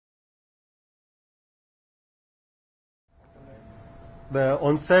The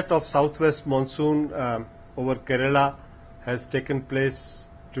onset of southwest monsoon over Kerala has taken place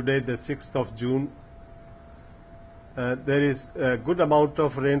today, the 6th of June. There is a good amount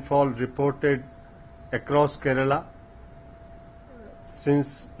of rainfall reported across Kerala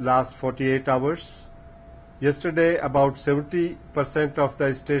since last 48 hours. Yesterday, about 70% of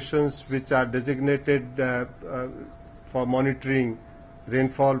the stations which are designated for monitoring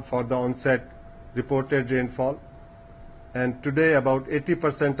rainfall for the onset reported rainfall. And today, about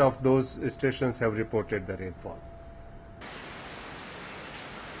 80% of those stations have reported the rainfall.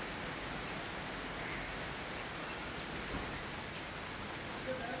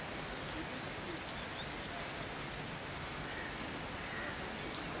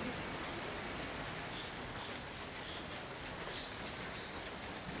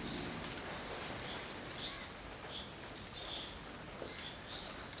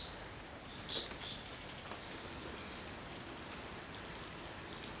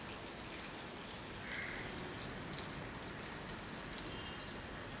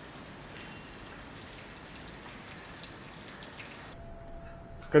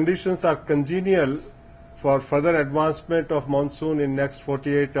 Conditions are congenial for further advancement of monsoon in next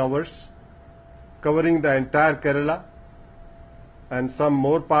 48 hours, covering the entire Kerala and some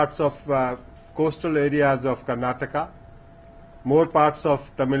more parts of coastal areas of Karnataka, more parts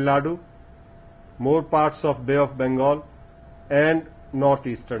of Tamil Nadu, more parts of Bay of Bengal and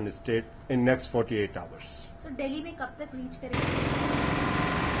northeastern state in next 48 hours. So Delhi में कब तक reach करेगा?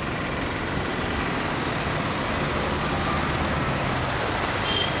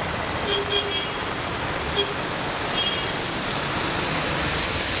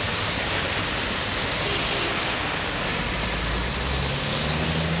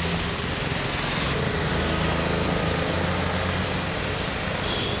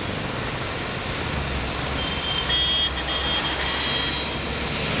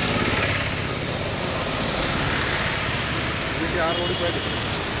 Road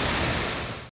पे